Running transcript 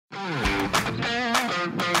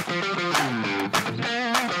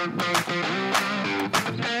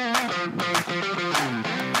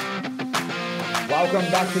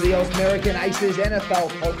Welcome back to the American Aces NFL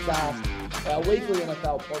podcast, our weekly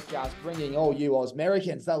NFL podcast, bringing all you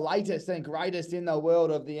Americans the latest and greatest in the world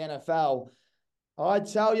of the NFL. I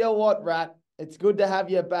tell you what, Rat, it's good to have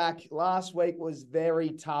you back. Last week was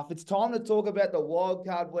very tough. It's time to talk about the wild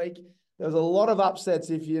card week. There was a lot of upsets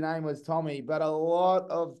if your name was Tommy, but a lot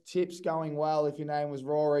of tips going well if your name was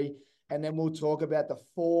Rory. And then we'll talk about the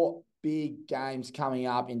 4 big games coming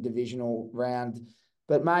up in divisional round.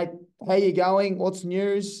 But, mate, how you going? What's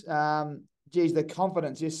news? Geez, the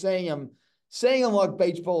confidence. You're seeing them like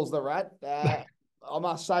beach balls, the Rat. I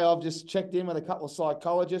must say I've just checked in with a couple of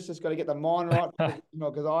psychologists. Just got to get the mind right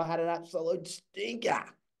because I had an absolute stinker.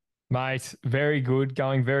 Mate, very good.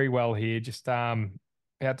 Going very well here. Just had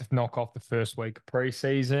to knock off the first week of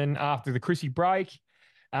preseason after the Chrissy break.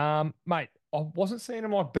 Mate, I wasn't seeing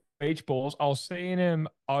them like beach balls. I was seeing them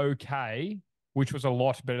okay, which was a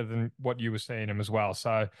lot better than what you were seeing them as well.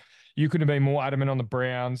 So you couldn't have been more adamant on the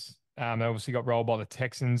Browns. They obviously got rolled by the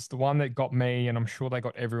Texans. The one that got me, and I'm sure they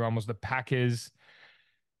got everyone, was the Packers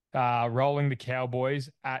rolling the Cowboys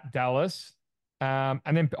at Dallas. And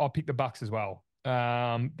then I picked the Bucks as well.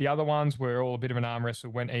 The other ones were all a bit of an arm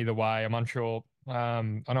wrestle, went either way. I'm unsure. I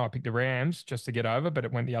know I picked the Rams just to get over, but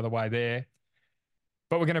it went the other way there.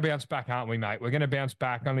 But we're going to bounce back, aren't we, mate? We're going to bounce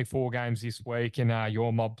back. Only 4 games this week, and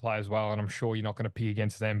your mob play as well. And I'm sure you're not going to pick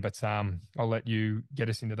against them, but I'll let you get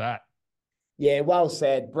us into that. Yeah, well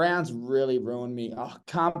said. Browns really ruined me. I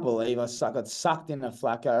can't believe I got sucked into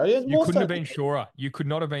Flacco. You couldn't have been surer. You could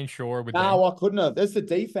not have been surer with them. No, I couldn't have. It's the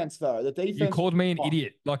defense, though. The defense. You called me an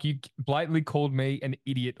idiot. Like, you blatantly called me an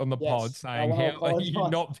idiot on the pod saying, how are you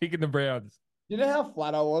not picking the Browns? You know how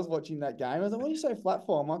flat I was watching that game? I was like, what are you so flat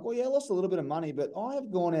for? I'm like, well, yeah, I lost a little bit of money, but I have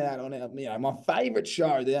gone out on my favorite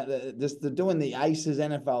show, doing the Aces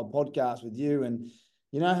NFL podcast with you. And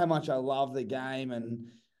you know how much I love the game and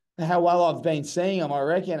how well I've been seeing them, I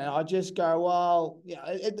reckon. And I just go, well,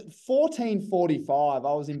 at 14:45, I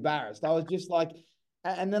was embarrassed. I was just like,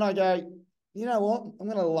 and then I go, you know what? I'm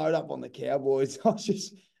going to load up on the Cowboys.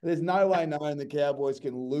 There's no way knowing the Cowboys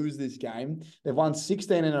can lose this game. They've won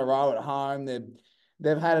 16 in a row at home.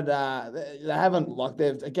 They've had they haven't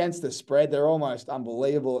they're against the spread. They're almost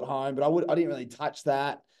unbelievable at home. But I didn't really touch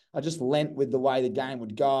that. I just lent with the way the game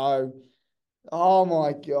would go. Oh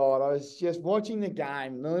my God. I was just watching the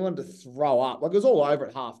game and I really wanted to throw up. Like, it was all over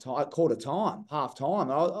at half time. I couldn't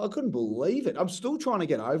believe it. I'm still trying to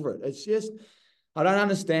get over it. It's just, I don't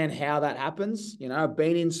understand how that happens. I've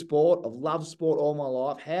been in sport. I've loved sport all my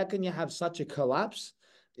life. How can you have such a collapse?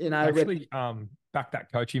 Actually, back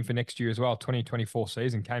that coaching for next year as well. 2024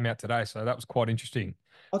 season came out today. So that was quite interesting.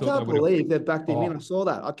 I can't believe they've backed him in. I saw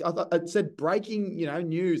that. I thought it said breaking,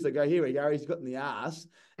 news. They go, here we go. He's got in the ass.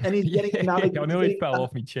 And he's getting another. I nearly fell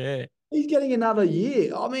off my chair. He's getting another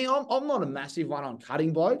year. I mean, I'm not a massive one on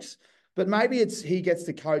cutting blokes, but maybe he gets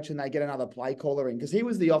to coach and they get another play caller in, because he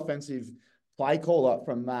was the offensive play caller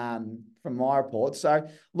from my report. So,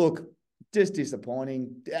 look, just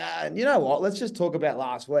disappointing. You know what? Let's just talk about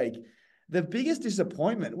last week. The biggest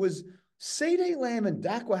disappointment was CD Lamb and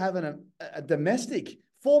Dak were having a domestic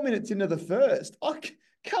 4 minutes into the first.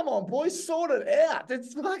 Come on, boys, sort it out.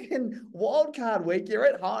 It's fucking wild card week. You're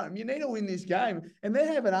at home. You need to win this game. And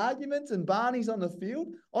they're having arguments and Barney's on the field.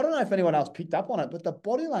 I don't know if anyone else picked up on it, but the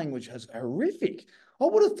body language was horrific. I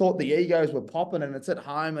would have thought the egos were popping and it's at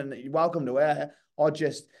home and welcome to our.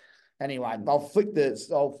 Anyway, I'll flick the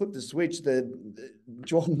switch. The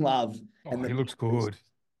Jordan Love. He looks good.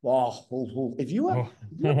 Wow. If you're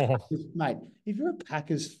a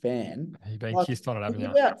Packers fan, you've been kissed on it, haven't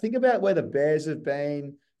you? Think about where the Bears have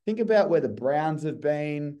been. Think about where the Browns have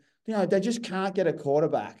been. They just can't get a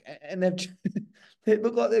quarterback, and they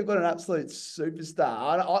look like they've got an absolute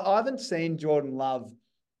superstar. I haven't seen Jordan Love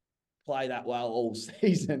play that well all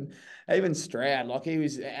season. Even Stroud, he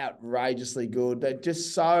was outrageously good. They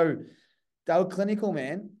were clinical,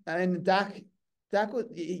 man. And Dak,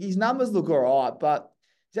 his numbers look all right, but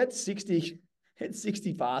he's had 60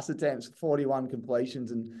 pass attempts, 41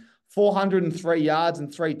 completions, and 403 yards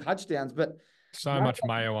and 3 touchdowns. But so much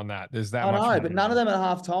mayo on that. There's that much. I know, but none of them at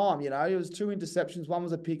halftime. It was 2 interceptions. One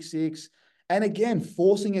was a pick 6. And again,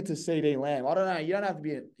 forcing it to CD Lamb. I don't know. You don't have to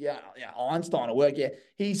be Einstein to work. Yeah,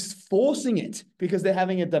 he's forcing it because they're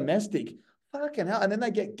having a domestic. Fucking hell. And then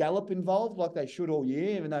they get Gallup involved like they should all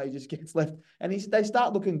year, even though he just gets left. And they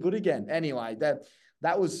start looking good again. Anyway,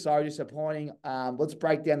 that was so disappointing. Let's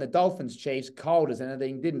break down the Dolphins, Chiefs. Cold as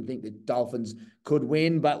anything. Didn't think the Dolphins could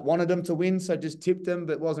win, but wanted them to win, so just tipped them,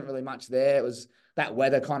 but wasn't really much there. It was that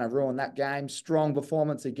weather kind of ruined that game. Strong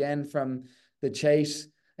performance again from the Chiefs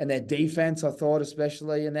and their defense, I thought,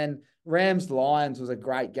 especially. And then Rams Lions was a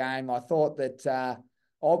great game. I thought that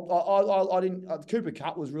I didn't. Cooper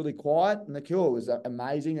Cup was really quiet, and the Nakua was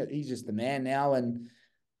amazing. He's just the man now. And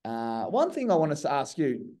one thing I want to ask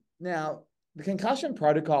you now, the concussion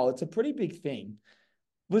protocol, it's a pretty big thing.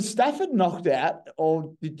 Was Stafford knocked out,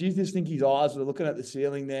 or did you just think his eyes were looking at the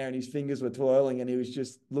ceiling there and his fingers were twirling and he was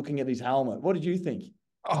just looking at his helmet? What did you think?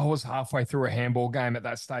 I was halfway through a handball game at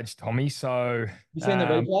that stage, Tommy. So You seen the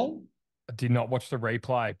um, replay? I did not watch the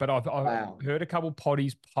replay, but I've Wow. heard a couple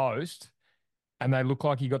potties post, and they look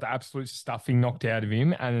like he got the absolute stuffing knocked out of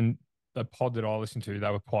him. And the pod that I listened to, they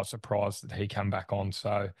were quite surprised that he came back on.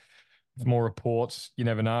 So with more reports, you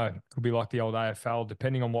never know. Could be like the old AFL,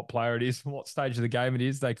 depending on what player it is and what stage of the game it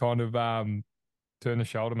is. They kind of turn the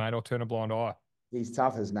shoulder, mate, or turn a blind eye. He's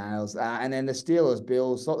tough as nails. And then the Steelers,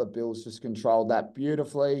 Bills, thought the Bills just controlled that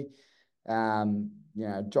beautifully.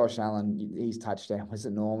 Josh Allen, his touchdown was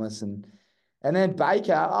enormous. And then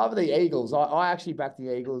Baker over the Eagles. I actually backed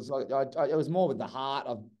the Eagles. It was more with the heart.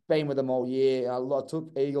 I've been with them all year. I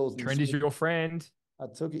took Eagles and Trend is your friend. I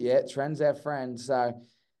took it. Yeah, Trent's our friend. So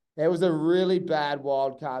it was a really bad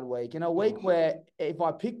wild card week. In a week Oh, where if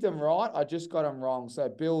I picked them right, I just got them wrong. So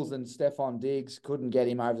Bills and Stephon Diggs couldn't get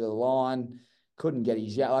him over the line, couldn't get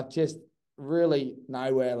his, yeah, like just really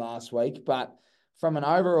nowhere last week. But from an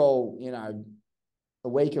overall, a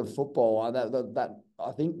week of football, that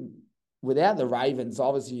I think without the Ravens,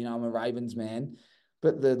 obviously, I'm a Ravens man,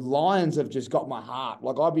 but the Lions have just got my heart.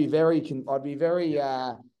 Like I'd be very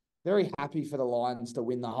happy for the Lions to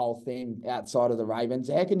win the whole thing outside of the Ravens.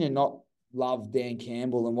 How can you not love Dan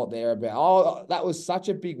Campbell and what they're about? Oh, that was such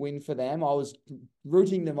a big win for them. I was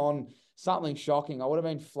rooting them on something shocking. I would have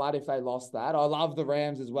been flat if they lost that. I love the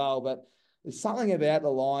Rams as well, but there's something about the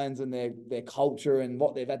Lions and their culture and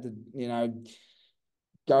what they've had to,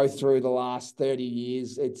 go through the last 30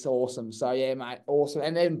 years. It's awesome. So, yeah, mate, awesome.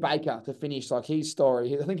 And then Baker to finish, like his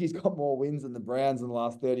story. I think he's got more wins than the Browns in the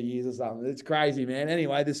last 30 years or something. It's crazy, man.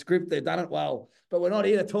 Anyway, the script, they've done it well. But we're not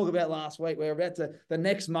here to talk about last week. We're about to the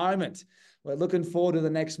next moment. We're looking forward to the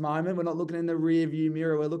next moment. We're not looking in the rear view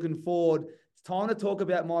mirror. We're looking forward. It's time to talk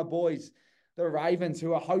about my boys, the Ravens,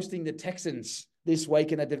 who are hosting the Texans this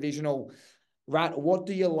week in a divisional. Rat, what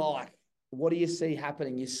do you like? What do you see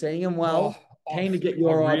happening? You're seeing them oh, well. Keen to get I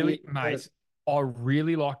your idea really, mate, first. I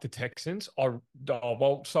really like the Texans. I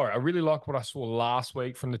really like what I saw last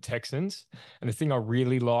week from the Texans. And the thing I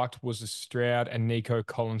really liked was the Stroud and Nico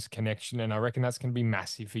Collins connection. And I reckon that's going to be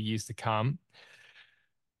massive for years to come.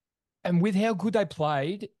 And with how good they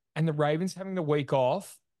played and the Ravens having the week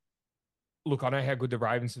off, look, I know how good the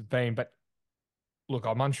Ravens have been, but look,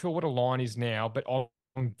 I'm unsure what a line is now, but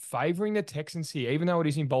I'm favoring the Texans here, even though it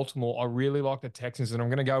is in Baltimore. I really like the Texans, and I'm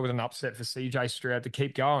going to go with an upset for CJ Stroud to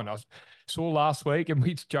keep going. I saw last week, and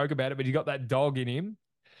we joke about it, but he got that dog in him.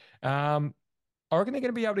 Um, I reckon they're going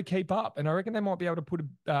to be able to keep up, and I reckon they might be able to put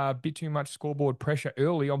a bit too much scoreboard pressure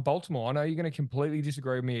early on Baltimore. I know you're going to completely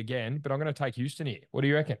disagree with me again, but I'm going to take Houston here. What do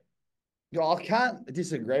you reckon? I can't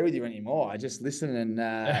disagree with you anymore. I just listen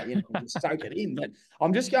and soak it in. But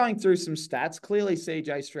I'm just going through some stats. Clearly,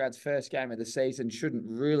 CJ Stroud's first game of the season shouldn't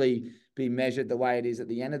really be measured the way it is at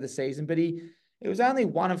the end of the season. But it was only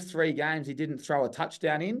one of 3 games he didn't throw a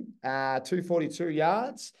touchdown in, 242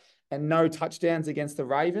 yards, and no touchdowns against the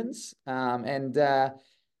Ravens.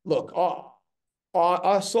 Look,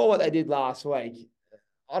 I saw what they did last week.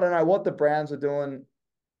 I don't know what the Browns are doing.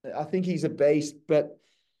 I think he's a beast, but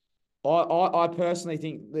I personally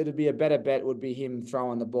think it'd be a better bet would be him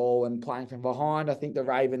throwing the ball and playing from behind. I think the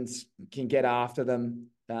Ravens can get after them.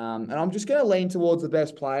 And I'm just going to lean towards the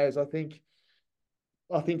best players. I think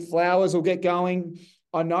Flowers will get going.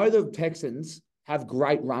 I know the Texans have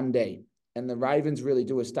great run D, and the Ravens really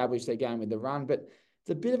do establish their game with the run, but it's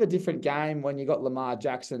a bit of a different game when you got Lamar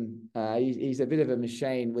Jackson. He's a bit of a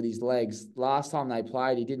machine with his legs. Last time they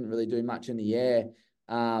played, he didn't really do much in the air.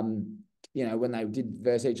 When they did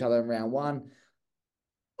verse each other in round one.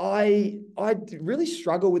 I really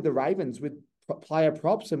struggle with the Ravens with player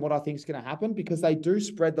props and what I think is going to happen because they do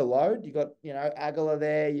spread the load. You got Aguilar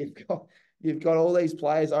there. You've got all these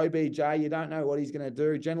players. OBJ. You don't know what he's going to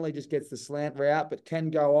do. Generally, just gets the slant route, but can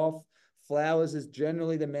go off. Flowers is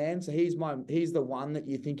generally the man, so he's the one that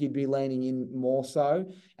you think you'd be leaning in more so.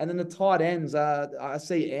 And then the tight ends. I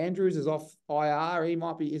see Andrews is off IR. He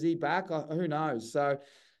might be. Is he back? Who knows? So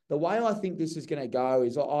the way I think this is going to go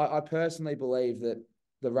is I personally believe that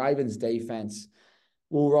the Ravens defense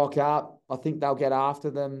will rock up. I think they'll get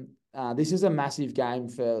after them. This is a massive game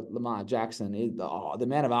for Lamar Jackson. The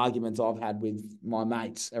amount of arguments I've had with my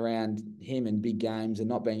mates around him in big games and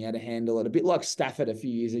not being able to handle it, a bit like Stafford a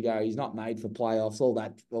few years ago. He's not made for playoffs. All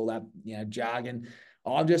that jargon.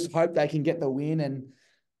 I just hope they can get the win.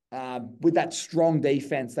 And with that strong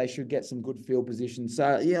defense, they should get some good field position.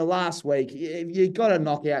 So yeah, last week you got to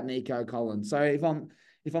knock out Nico Collins. So if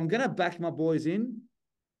I'm gonna back my boys in,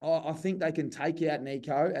 I think they can take out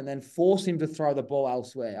Nico and then force him to throw the ball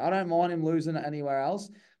elsewhere. I don't mind him losing it anywhere else,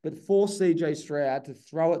 but force CJ Stroud to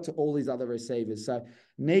throw it to all these other receivers. So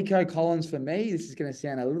Nico Collins for me, this is going to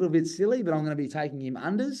sound a little bit silly, but I'm going to be taking him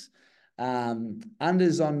unders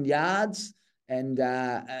on yards. And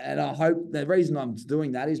I hope the reason I'm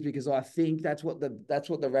doing that is because I think that's what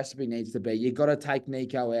the recipe needs to be. You've got to take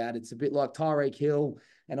Nico out. It's a bit like Tyreek Hill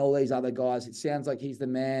and all these other guys. It sounds like he's the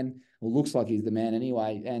man, or looks like he's the man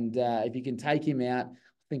anyway. And if you can take him out,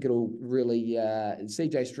 I think it'll really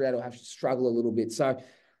CJ Stroud will have to struggle a little bit. So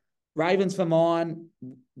Ravens for mine,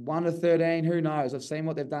 1-13. Who knows? I've seen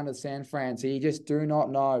what they've done to San Fran, so you just do not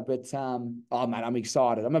know. But oh man, I'm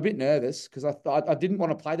excited. I'm a bit nervous because I didn't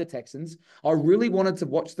want to play the Texans. I really wanted to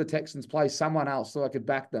watch the Texans play someone else so I could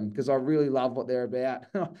back them because I really love what they're about.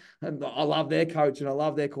 And I love their coach and I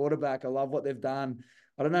love their quarterback. I love what they've done.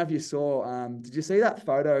 I don't know if you saw. Did you see that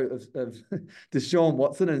photo of Deshaun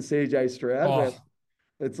Watson and CJ Stroud where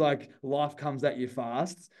Oh, it's like life comes at you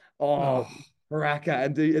fast? Oh, oh, Baraka.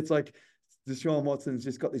 And it's like Deshaun Watson's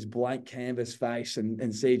just got this blank canvas face, and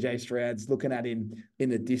CJ Stroud's looking at him in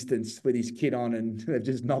the distance with his kit on, and they've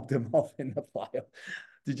just knocked him off in the playoff.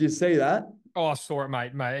 Did you see that? oh, I saw it,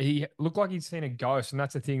 mate. Mate, he looked like he'd seen a ghost, and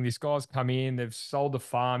that's the thing. This guy's come in, they've sold the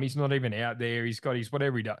farm. He's not even out there. He's got his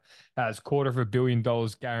whatever he does, has $250 million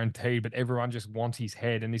guaranteed, but everyone just wants his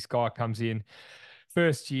head. And this guy comes in,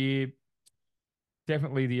 first year,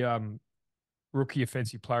 definitely the rookie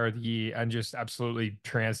offensive player of the year, and just absolutely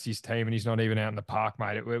trounced his team. And he's not even out in the park,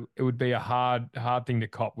 mate. It would be a hard thing to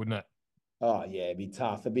cop, wouldn't it? Oh yeah, it'd be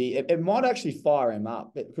tough. It might actually fire him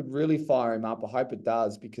up. It could really fire him up. I hope it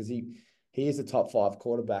does because he is a top five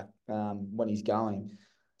quarterback when he's going.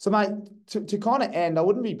 So mate, to kind of end, I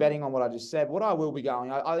wouldn't be betting on what I just said. What I will be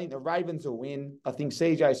going, I think the Ravens will win. I think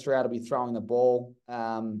CJ Stroud will be throwing the ball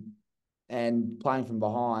and playing from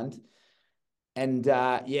behind. And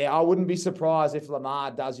yeah, I wouldn't be surprised if Lamar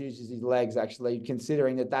does use his legs, actually,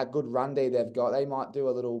 considering that good run D they've got. They might do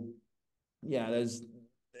a little,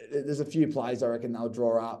 there's a few plays I reckon they'll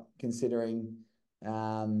draw up, considering,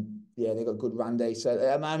 yeah, they've got good run D. So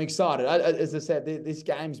I'm excited. As I said, this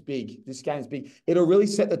game's big. This game's big. It'll really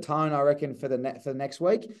set the tone, I reckon, for the next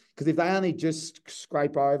week. Because if they only just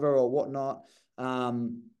scrape over or whatnot,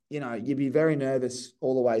 you'd be very nervous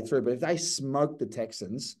all the way through. But if they smoke the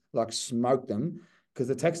Texans, like smoke them, because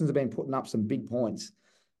the Texans have been putting up some big points,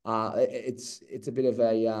 it's a bit of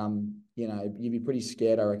a, you'd be pretty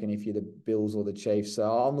scared, I reckon, if you're the Bills or the Chiefs. So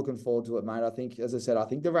I'm looking forward to it, mate. I think, as I said, I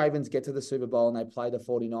think the Ravens get to the Super Bowl and they play the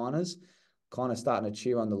 49ers, kind of starting to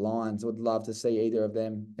cheer on the Lions. Would love to see either of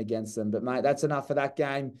them against them. But, mate, that's enough for that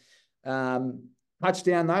game.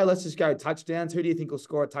 Touchdown, though. Let's just go touchdowns. Who do you think will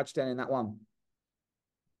score a touchdown in that one?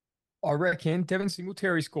 I reckon Devin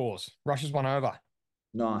Singletary scores, rushes one over.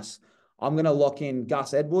 Nice. I'm going to lock in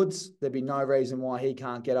Gus Edwards. There'd be no reason why he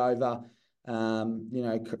can't get over.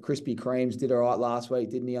 Krispy Kremes did all right last week,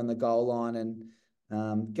 didn't he, on the goal line?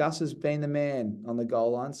 And Gus has been the man on the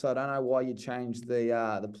goal line, so I don't know why you changed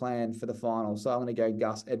the plan for the final. So I'm going to go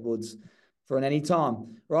Gus Edwards for an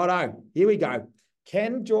anytime. Righto, here we go.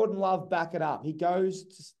 Can Jordan Love back it up? He goes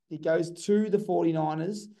to the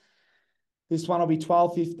 49ers. This one will be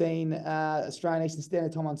 12:15 Australian Eastern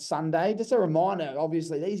Standard Time on Sunday. Just a reminder,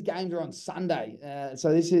 obviously, these games are on Sunday.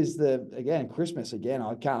 So this is again, Christmas again.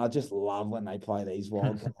 I just love when they play these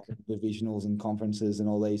wild divisionals and conferences and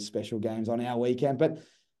all these special games on our weekend. But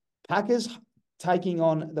Packers taking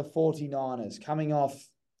on the 49ers, coming off,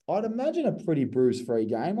 I'd imagine, a pretty bruise-free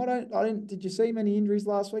game. Did you see many injuries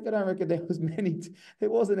last week? I don't reckon there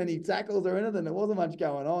wasn't any tackles or anything. There wasn't much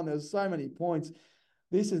going on. There was so many points.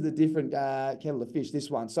 This is the different kettle of fish, this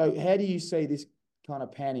one. So how do you see this kind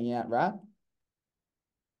of panning out, right?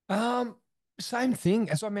 Um, Same thing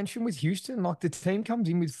as I mentioned with Houston. Like the team comes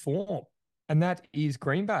in with form, and that is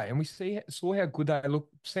Green Bay, and we saw how good they look.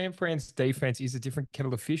 San Fran's defense is a different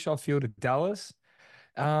kettle of fish, I feel, to Dallas.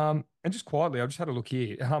 And just quietly, I just had a look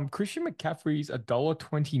here. Christian McCaffrey's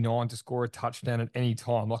 $1.29 to score a touchdown at any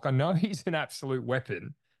time. Like I know he's an absolute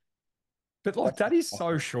weapon, but like That's that is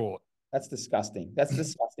so disgusting. short. That's disgusting. That's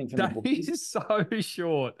disgusting from the That bookies. is so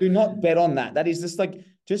short. Do not bet on that. That is just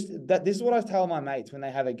that. This is what I tell my mates when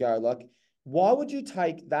they have a go. Like, why would you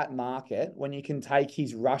take that market when you can take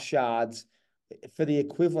his rush yards for the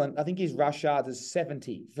equivalent? I think his rush yards is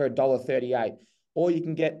 70 for $1.38, or you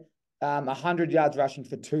can get 100 yards rushing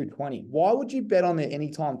for 220. Why would you bet on the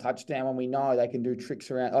anytime touchdown when we know they can do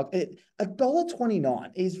tricks around? Like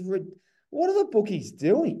 $1.29 is what are the bookies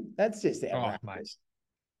doing? That's just Oh, mate. outrageous.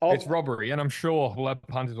 It's Oh, robbery, and I'm sure we'll have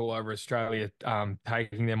punters all over Australia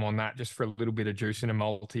taking them on that just for a little bit of juice in a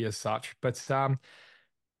multi as such. But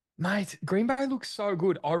mate, Green Bay looks so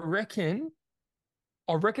good. I reckon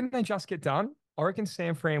they just get done. I reckon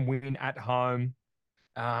San Fran win at home.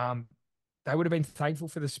 Um, they would have been thankful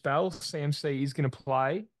for the spell. CMC is going to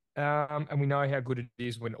play. And we know how good it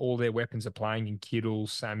is when all their weapons are playing in Kittle,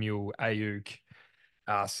 Samuel, Ayuk,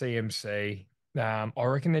 CMC. I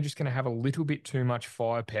reckon they're just going to have a little bit too much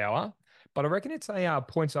firepower, but I reckon it's a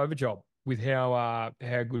points over job with how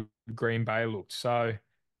good Green Bay looked. So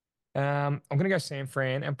I'm going to go San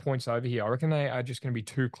Fran and points over here. I reckon they are just going to be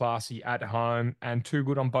too classy at home and too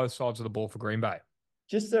good on both sides of the ball for Green Bay.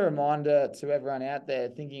 just a reminder to everyone out there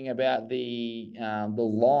thinking about the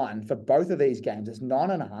line for both of these games. It's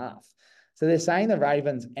 9.5. So they're saying the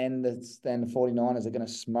Ravens and the 49ers are going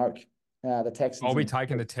to smoke the Texans. I'll be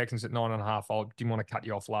taking the Texans at 9.5. I didn't want to cut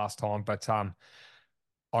you off last time, but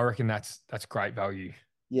I reckon that's great value.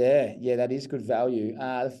 Yeah, that is good value.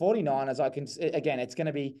 The 49ers, again, it's going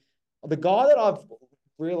to be the guy that I've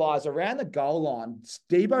realized around the goal line.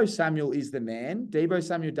 Deebo Samuel is the man. Deebo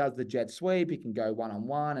Samuel does the jet sweep. He can go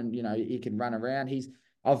one-on-one and, he can run around.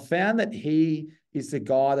 I've found that he is the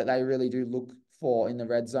guy that they really do look for in the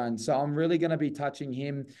red zone. So I'm really going to be touching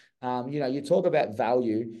him. You talk about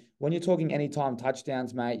value. When you're talking anytime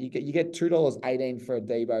touchdowns, mate, you get $2.18 for a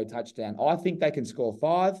Deebo touchdown. I think they can score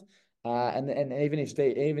 5. And even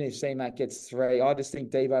if C-Mac gets 3, I just think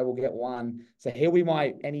Devo will get 1. So he'll be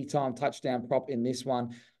my anytime touchdown prop in this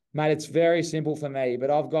one. Mate, it's very simple for me, but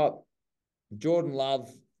I've got Jordan Love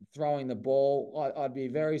throwing the ball. I'd be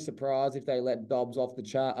very surprised if they let Dobbs off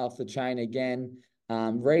the chain again.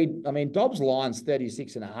 Dobbs line's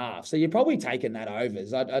 36.5. So you're probably taking that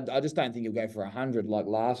overs. I just don't think he'll go for 100 like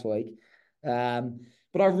last week.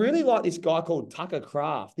 But I really like this guy called Tucker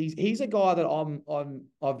Kraft. He's a guy that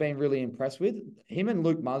I've been really impressed with. Him and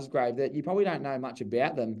Luke Musgrave, that you probably don't know much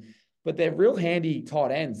about them, but they're real handy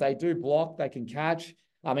tight ends. They do block, they can catch.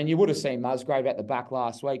 I mean, you would have seen Musgrave at the back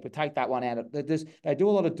last week, but take that one out. They do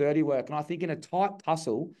a lot of dirty work, and I think in a tight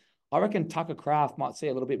tussle, I reckon Tucker Kraft might see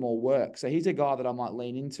a little bit more work. So he's a guy that I might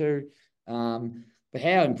lean into. But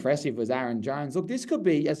how impressive was Aaron Jones? Look, this could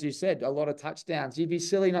be, as you said, a lot of touchdowns. You'd be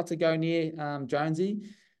silly not to go near Jonesy,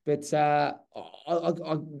 but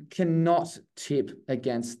I cannot tip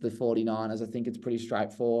against the 49ers. I think it's pretty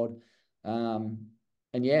straightforward. And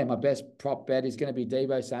yeah, my best prop bet is going to be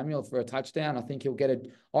Deebo Samuel for a touchdown. I think he'll get it.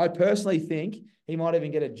 I personally think he might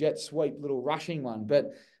even get a jet sweep little rushing one,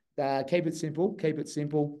 but keep it simple. Keep it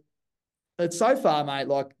simple. But so far, mate,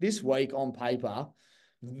 like this week on paper,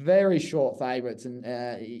 very short favourites, and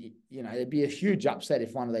it'd be a huge upset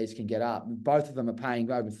if one of these can get up. Both of them are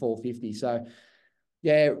paying over 450. So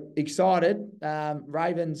yeah, excited.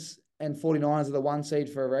 Ravens and 49ers are the 1 seed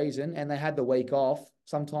for a reason, and they had the week off.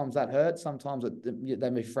 Sometimes that hurts. Sometimes they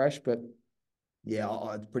be fresh, but yeah,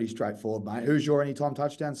 it's pretty straightforward, mate. Who's your anytime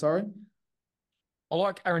touchdown? Sorry. I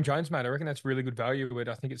like Aaron Jones, mate. I reckon that's really good value.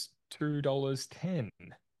 I think it's $2.10.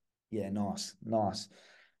 Yeah, nice.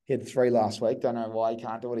 He had 3 last week. Don't know why he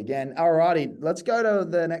can't do it again. All righty, let's go to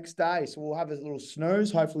the next day. So we'll have a little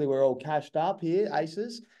snooze. Hopefully, we're all cashed up here,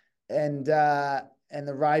 aces, and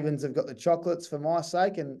the Ravens have got the chocolates for my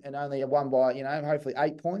sake, and only won by hopefully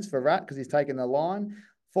 8 points for Rat because he's taken the line.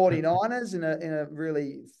 49ers in a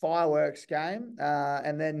really fireworks game,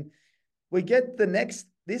 and then we get the next.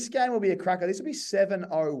 This game will be a cracker. This will be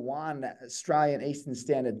 7:01 Australian Eastern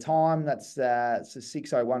Standard Time. That's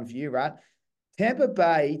 6:01 for you, Rat. Tampa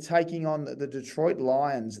Bay taking on the Detroit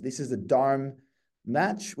Lions. This is a dome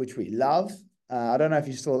match, which we love. I don't know if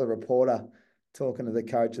you saw the reporter talking to the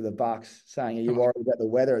coach of the Bucks saying, "Are you worried about the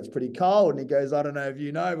weather? It's pretty cold." And he goes, "I don't know if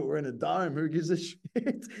you know, but we're in a dome. Who gives a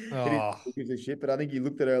shit?" Oh, Who gives a shit? But I think he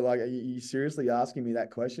looked at her like, "Are you seriously asking me that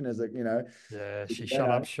question?" As yeah, she shut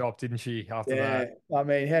know, up shop, didn't she, after yeah, that? I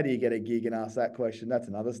mean, how do you get a gig and ask that question? That's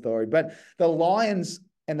another story. But the Lions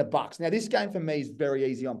and the Bucks. Now, this game for me is very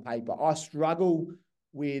easy on paper. I struggle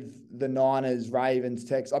with the Niners, Ravens,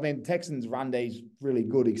 Texans. I mean, Texans run D's really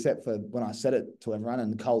good, except for when I said it to everyone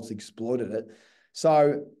and the Colts exploited it.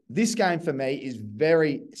 So this game for me is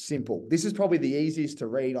very simple. This is probably the easiest to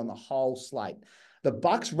read on the whole slate. The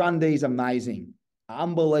Bucks run D is amazing,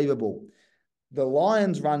 unbelievable. The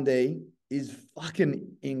Lions run D is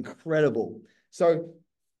fucking incredible. So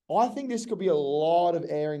I think this could be a lot of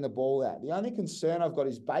airing the ball out. The only concern I've got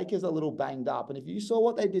is Baker's a little banged up. And if you saw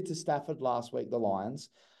what they did to Stafford last week, the Lions,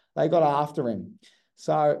 they got after him.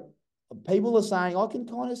 So people are saying I can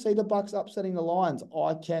kind of see the Bucks upsetting the Lions.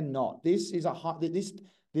 I cannot. This is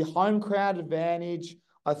the home crowd advantage.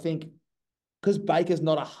 I think because Baker's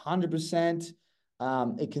not 100%,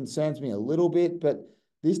 it concerns me a little bit. But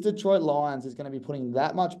this Detroit Lions is going to be putting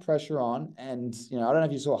that much pressure on, and I don't know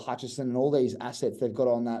if you saw Hutchison and all these assets they've got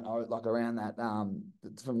on that, like around that,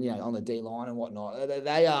 from on the D line and whatnot.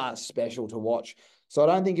 They are special to watch. So I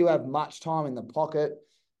don't think you have much time in the pocket.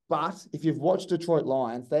 But if you've watched Detroit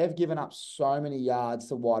Lions, they have given up so many yards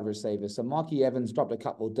to wide receivers. So Mikey Evans dropped a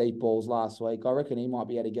couple of deep balls last week. I reckon he might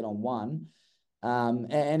be able to get on one.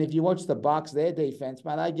 And if you watch the Bucks, their defense,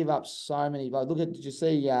 man, they give up so many. Like, did you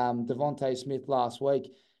see Devontae Smith last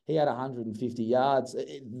week? He had 150 yards.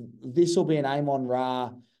 This will be an Amon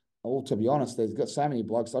Ra. Well, to be honest, there's got so many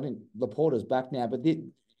blokes. Laporta's back now, but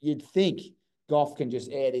you'd think Goff can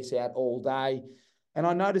just air this out all day. And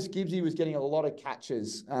I noticed Gibbsy was getting a lot of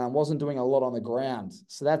catches, wasn't doing a lot on the ground.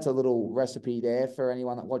 So that's a little recipe there for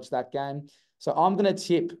anyone that watched that game. So I'm going to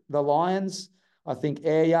tip the Lions. I think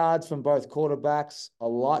air yards from both quarterbacks. I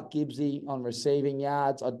like Gibbsy on receiving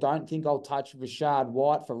yards. I don't think I'll touch Rashad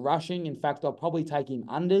White for rushing. In fact, I'll probably take him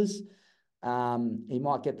unders. He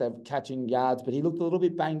might get the catching yards, but he looked a little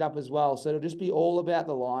bit banged up as well. So it'll just be all about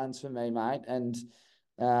the Lions for me, mate. And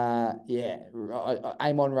Amon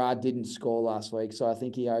Ra didn't score last week, so I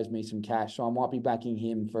think he owes me some cash. So I might be backing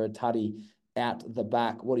him for a tutty out the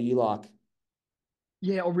back. What do you like?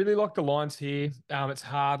 Yeah, I really like the Lions here. It's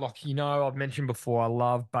hard. Like, I've mentioned before, I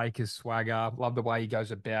love Baker's swagger. Love the way he goes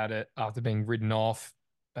about it after being ridden off.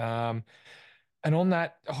 Um, and on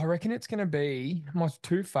that, I reckon it's going to be my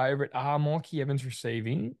two favorite are Mikey Evans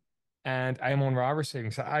receiving and Amon Ra receiving.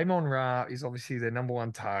 So Amon Ra is obviously their number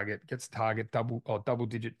one target, gets double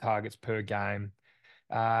digit targets per game.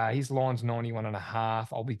 His line's 91 and a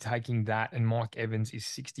half. I'll be taking that. And Mike Evans is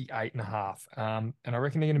 68 and a half. And I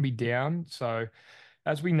reckon they're going to be down. So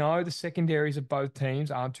as we know, the secondaries of both teams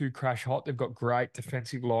aren't too crash hot. They've got great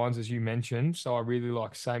defensive lines, as you mentioned. So I really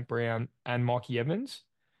like St. Brown and Mikey Evans.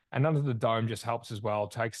 And under the dome just helps as well,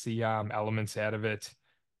 takes the elements out of it.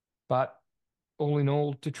 But all in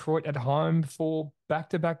all, Detroit at home for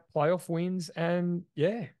back-to-back playoff wins. And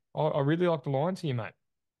yeah, I really like the Lions here, mate.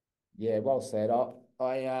 Yeah, well said.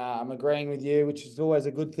 I'm agreeing with you, which is always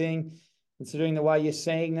a good thing, considering the way you're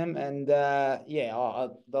seeing them. And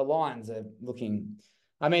the Lions are looking.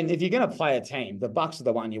 I mean, if you're going to play a team, the Bucks are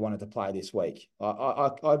the one you wanted to play this week.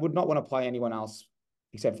 I would not want to play anyone else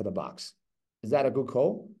except for the Bucks. Is that a good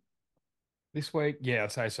call? This week, yeah,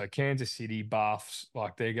 I'd say so. Kansas City Buffs,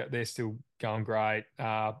 like they're still going great.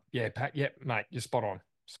 Mate, you're spot on.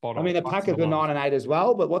 Spot I on. mean, the Bucks are Packers the were ones. 9-8 as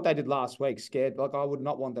well, but what they did last week scared. Like, I would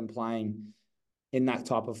not want them playing in that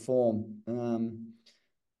type of form.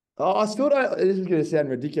 I still don't. This is going to sound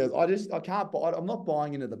ridiculous. I can't buy. I'm not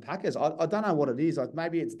buying into the Packers. I don't know what it is. Like,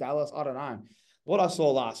 maybe it's Dallas. I don't know. What I saw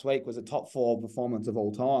last week was a top four performance of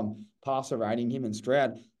all time. Passer rating, him and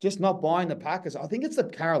Stroud. Just not buying the Packers. I think it's the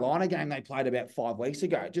Carolina game they played about 5 weeks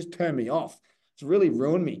ago. It just turned me off. It's really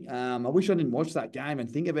ruined me. I wish I didn't watch that game and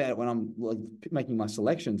think about it when I'm like making my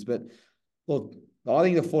selections. But look, I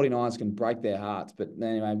think the 49ers can break their hearts. But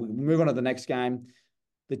anyway, we move on to the next game.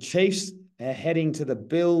 The Chiefs are heading to the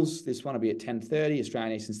Bills. This one will be at 10:30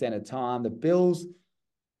 Australian Eastern Standard Time. The Bills,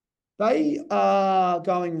 they are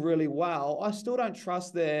going really well. I still don't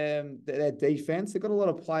trust their defense. They've got a lot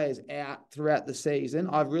of players out throughout the season.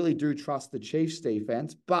 I really do trust the Chiefs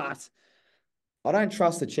defense, but I don't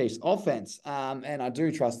trust the Chiefs offense, and I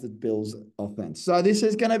do trust the Bills offense. So this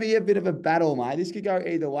is going to be a bit of a battle, mate. This could go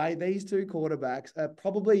either way. These two quarterbacks have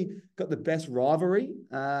probably got the best rivalry,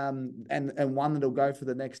 and one that'll go for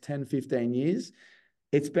the next 10, 15 years.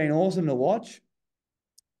 It's been awesome to watch.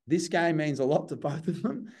 This game means a lot to both of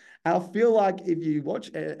them. And I feel like if you watch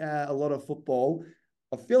a lot of football,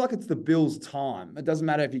 I feel like it's the Bills' time. It doesn't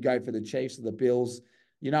matter if you go for the Chiefs or the Bills.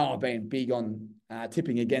 I've been big on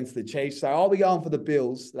tipping against the Chiefs, so I'll be going for the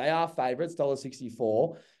Bills. They are favourites,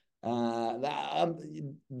 $1.64.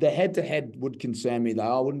 The head-to-head would concern me,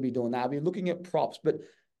 though. I wouldn't be doing that. I'd be looking at props, but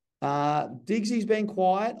Diggsy's been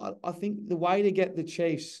quiet. I think the way to get the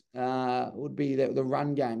Chiefs would be the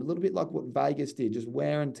run game, a little bit like what Vegas did, just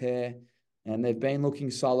wear and tear. And they've been looking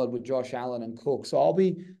solid with Josh Allen and Cook. So I'll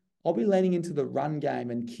be leaning into the run game.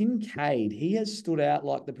 And Kincaid, he has stood out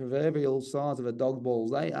like the proverbial size of a dog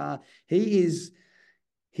balls. He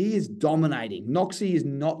is dominating. Noxie is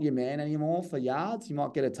not your man anymore for yards. You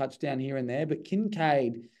might get a touchdown here and there, but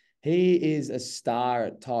Kincaid, he is a star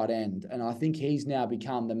at tight end. And I think he's now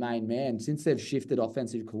become the main man since they've shifted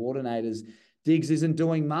offensive coordinators. Diggs isn't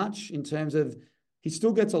doing much in terms of he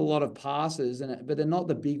still gets a lot of passes, but they're not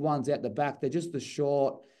the big ones out the back. They're just the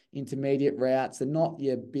short intermediate routes. They're not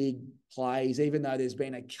your big plays, even though there's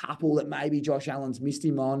been a couple that maybe Josh Allen's missed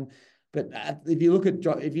him on. But if you look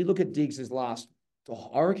at Diggs' last,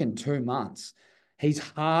 I reckon 2 months, he's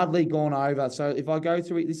hardly gone over. So if I go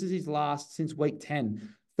through it, this is his last since week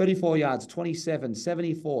 10. 34 yards, 27,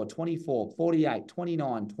 74, 24, 48,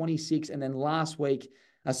 29, 26, and then last week,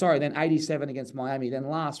 then 87 against Miami. Then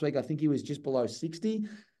last week, I think he was just below 60.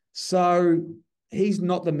 So he's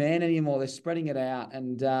not the man anymore. They're spreading it out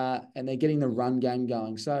and they're getting the run game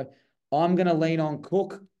going. So I'm going to lean on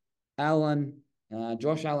Cook, Allen.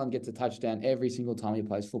 Josh Allen gets a touchdown every single time he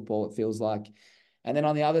plays football, it feels like. And then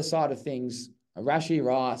on the other side of things, Rashee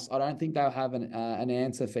Rice, I don't think they'll have an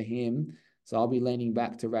answer for him. So I'll be leaning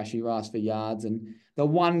back to Rashee Rice for yards. And the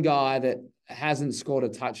one guy that hasn't scored a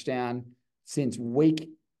touchdown since week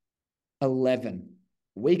 11,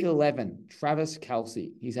 Travis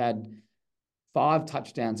Kelce. He's had 5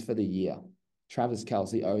 touchdowns for the year. Travis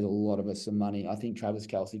Kelce owes a lot of us some money. I think Travis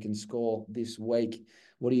Kelce can score this week.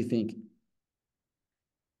 What do you think?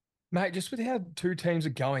 Mate, just with how two teams are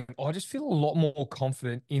going, I just feel a lot more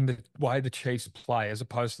confident in the way the Chiefs play as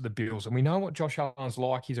opposed to the Bills. And we know what Josh Allen's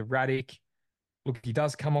like. He's erratic. Look, he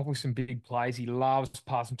does come up with some big plays. He loves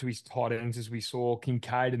passing to his tight ends, as we saw.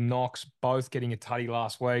 Kincaid and Knox both getting a tutty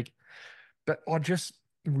last week. But I just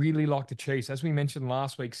really like the Chiefs. As we mentioned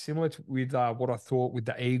last week, similar to with what I thought with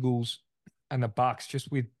the Eagles and the Bucks,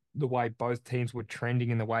 just with the way both teams were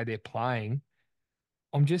trending and the way they're playing.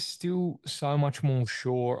 I'm just still so much more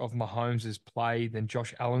sure of Mahomes' play than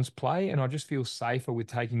Josh Allen's play, and I just feel safer with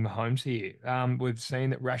taking Mahomes here. We've seen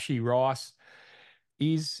that Rashee Rice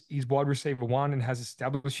is wide receiver one and has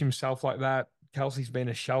established himself like that. Kelsey's been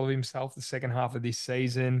a shell of himself the second half of this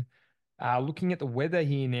season. Looking at the weather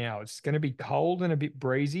here now, it's going to be cold and a bit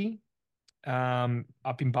breezy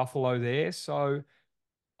up in Buffalo there. So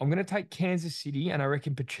I'm going to take Kansas City, and I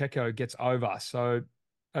reckon Pacheco gets over. So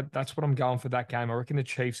that's what I'm going for that game. I reckon the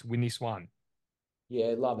Chiefs win this one.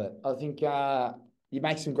 Yeah, love it. I think you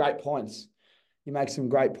make some great points.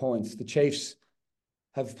 The Chiefs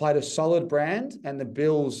have played a solid brand, and the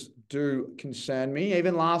Bills do concern me.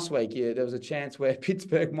 Even last week, yeah, there was a chance where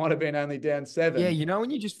Pittsburgh might have been only down Yeah, 7. you know when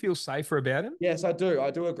you just feel safer about him? Yes, I do.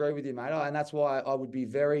 I do agree with you, mate. And that's why I would be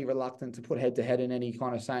very reluctant to put head to head in any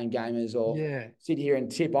kind of same gamers or Yeah. sit here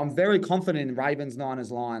and tip. I'm very confident in Ravens,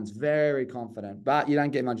 Niners, Lions. Very confident. But you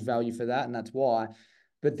don't get much value for that, and that's why.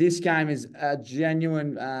 But this game is a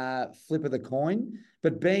genuine flip of the coin.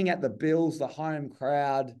 But being at the Bills, the home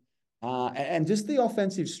crowd, and just the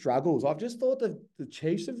offensive struggles, I've just thought that the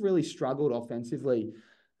Chiefs have really struggled offensively.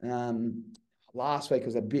 Um, Last week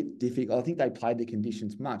was a bit difficult. I think they played the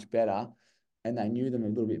conditions much better and they knew them a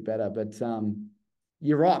little bit better. But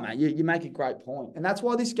you're right, mate. You make a great point. And that's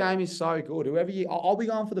why this game is so good. I'll be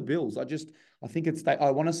going for the Bills. I think I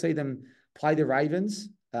want to see them play the Ravens.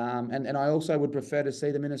 And I also would prefer to see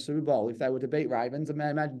them in a Super Bowl if they were to beat Ravens. I mean,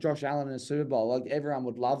 imagine Josh Allen in a Super Bowl. Like everyone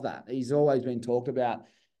would love that. He's always been talked about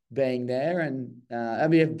being there. And I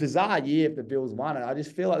mean, a bizarre year if the Bills won it. I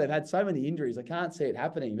just feel like they've had so many injuries. I can't see it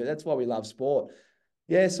happening, but that's why we love sport.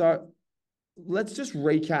 Yeah, so let's just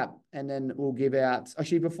recap and then we'll give out.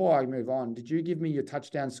 Actually, before I move on, did you give me your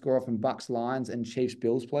touchdown score from Bucks Lions and Chiefs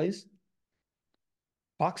Bills, please?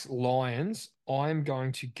 Bucks Lions, I'm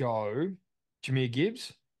going to go Jameer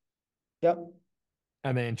Gibbs, Yep.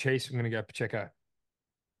 and then Chiefs, I'm going to go Pacheco.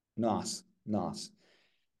 Nice.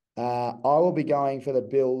 I will be going for the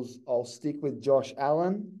Bills. I'll stick with Josh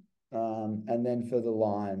Allen. And then for the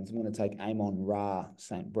Lions, I'm going to take Amon Ra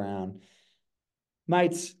St. Brown.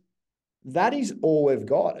 Mates, that is all we've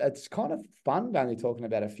got. It's kind of fun only talking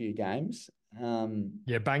about a few games.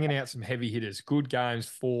 Yeah, banging out some heavy hitters. Good games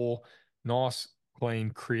for nice,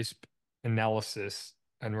 clean, crisp analysis,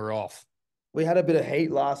 and we're off. We had a bit of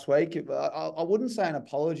heat last week. I wouldn't say an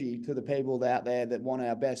apology to the people out there that want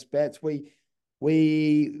our best bets. We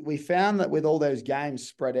found that with all those games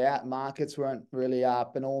spread out, markets weren't really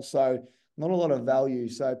up, and also not a lot of value.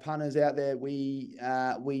 So punters out there, we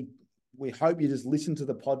hope you just listen to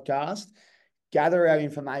the podcast, gather our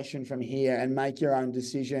information from here, and make your own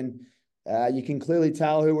decision. You can clearly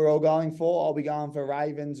tell who we're all going for. I'll be going for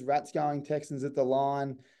Ravens. Rat's going Texans at the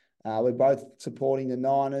line. We're both supporting the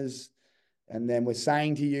Niners. And then we're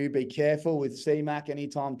saying to you, be careful with CMAC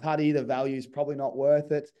anytime tutty. The value is probably not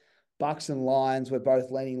worth it. Bucks and Lions, we're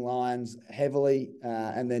both leaning Lions heavily.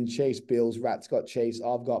 And then Chiefs, Bills. Rat's got Chiefs.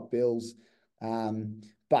 I've got Bills.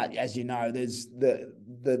 But as you know, there's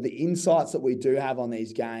the insights that we do have on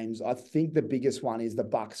these games. I think the biggest one is the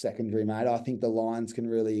Bucks secondary, mate. I think the Lions can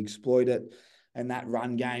really exploit it. And that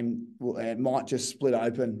run game, it might just split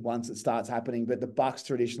open once it starts happening. But the Bucks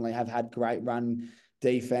traditionally have had great run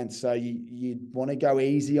defense. So you want to go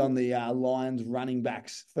easy on the Lions running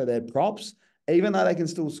backs for their props, even though they can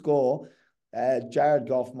still score. Jared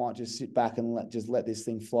Goff might just sit back and let this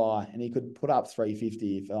thing fly, and he could put up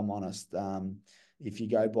 350 if I'm honest. If you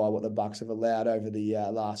go by what the Bucks have allowed over the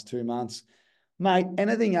last 2 months, mate.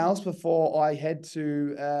 Anything else before I head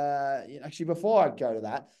to? Actually, before I go to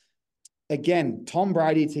that, again, Tom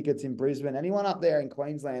Brady tickets in Brisbane. Anyone up there in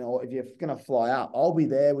Queensland, or if you're going to fly up, I'll be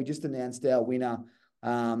there. We just announced our winner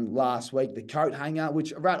last week, the coat hanger,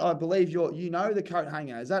 which Rat, I believe you know the coat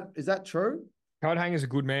hanger. Is that true? Coat hanger's a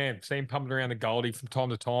good man. See him pumping around the Goldie from time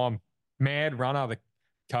to time. Mad runner, the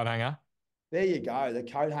coat hanger. There you go, the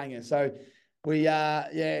coat hanger. So we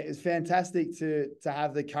it's fantastic to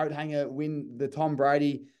have the coat hanger win the Tom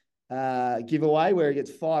Brady giveaway, where he gets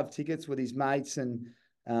 5 tickets with his mates, and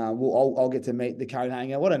I'll get to meet the coat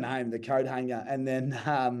hanger. What a name, the coat hanger. And then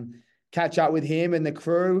catch up with him and the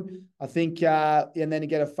crew, I think, and then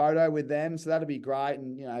get a photo with them. So that'll be great.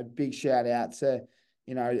 And, big shout out to,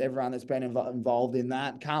 everyone that's been involved in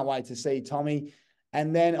that. Can't wait to see Tommy.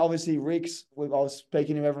 And then obviously Rick's, I was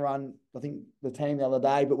speaking to everyone, I think the team the other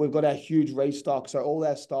day, but we've got our huge restock. So all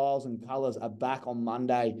our styles and colours are back on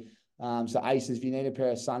Monday. So Aces, if you need a pair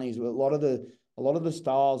of sunnies, a lot of the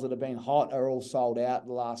styles that have been hot are all sold out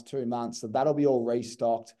the last 2 months. So that'll be all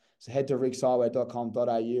restocked. So head to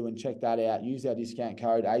rickseyewear.com.au and check that out. Use our discount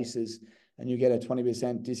code ACES and you get a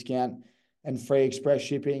 20% discount and free express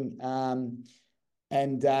shipping.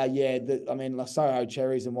 The Soho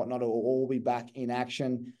Cherries and whatnot will all be back in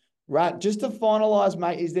action. Right, just to finalise,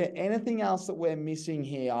 mate, is there anything else that we're missing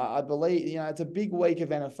here? I believe, it's a big week of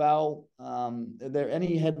NFL. Are there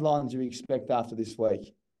any headlines you expect after this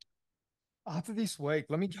week? After this week,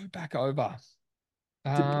 let me go back over.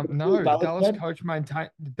 No, the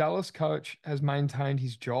Dallas coach has maintained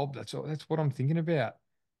his job. That's what I'm thinking about.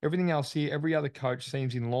 Everything else here, every other coach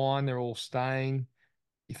seems in line. They're all staying.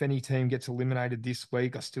 If any team gets eliminated this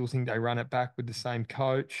week, I still think they run it back with the same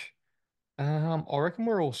coach. I reckon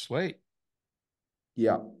we're all sweet.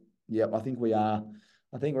 Yeah. I think we are.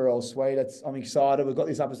 I think we're all sweet. I'm excited. We've got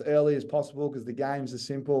this up as early as possible because the games are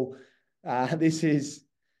simple. This is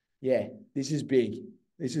big.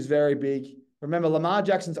 This is very big. Remember, Lamar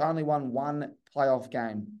Jackson's only won 1 playoff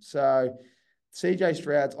game. So CJ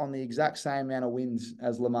Stroud's on the exact same amount of wins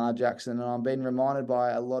as Lamar Jackson. And I'm being reminded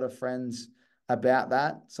by a lot of friends about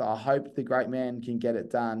that. So I hope the great man can get it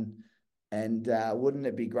done. And wouldn't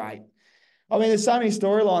it be great? I mean, there's so many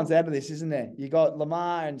storylines out of this, isn't there? You got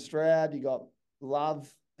Lamar and Stroud, you got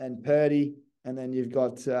Love and Purdy, and then you've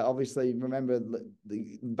got, obviously, remember,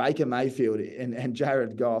 the Baker Mayfield and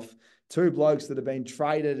Jared Goff, 2 blokes that have been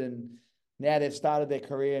traded and now they've started their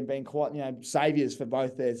career and been quite, saviours for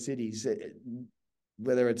both their cities,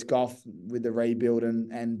 whether it's Goff with the rebuild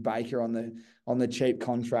and Baker on the cheap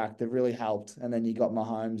contract that really helped. And then you got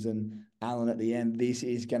Mahomes and Allen at the end. This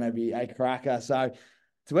is going to be a cracker. So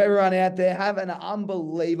to everyone out there, have an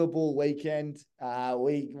unbelievable weekend.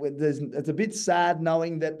 It's a bit sad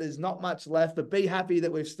knowing that there's not much left, but be happy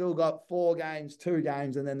that we've still got 4 games, 2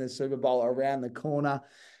 games, and then the Super Bowl around the corner.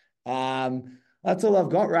 That's all I've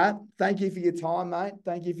got, Rat. Thank you for your time, mate.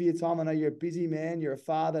 Thank you for your time. I know you're a busy man. You're a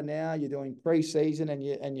father now. You're doing pre-season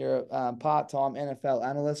and you're a part-time NFL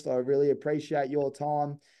analyst. I really appreciate your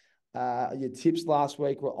time. Your tips last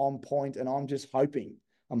week were on point, and I'm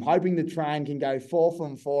hoping the train can go 4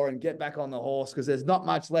 from 4 and get back on the horse because there's not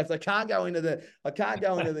much left. I can't go into the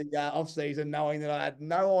off season knowing that I had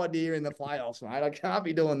no idea in the playoffs, mate. I can't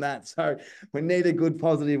be doing that. So we need a good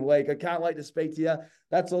positive week. I can't wait to speak to you.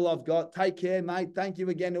 That's all I've got. Take care, mate. Thank you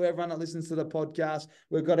again to everyone that listens to the podcast.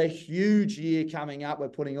 We've got a huge year coming up. We're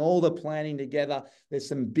putting all the planning together. There's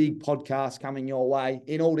some big podcasts coming your way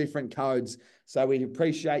in all different codes. So we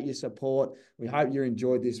appreciate your support. We hope you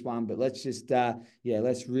enjoyed this one, but let's just,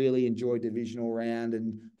 let's really enjoy divisional round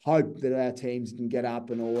and hope that our teams can get up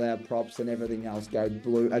and all our props and everything else go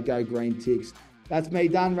green ticks. That's me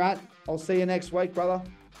done, Rat. I'll see you next week, brother.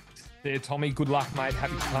 There, Tommy. Good luck, mate.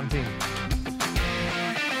 Happy punting.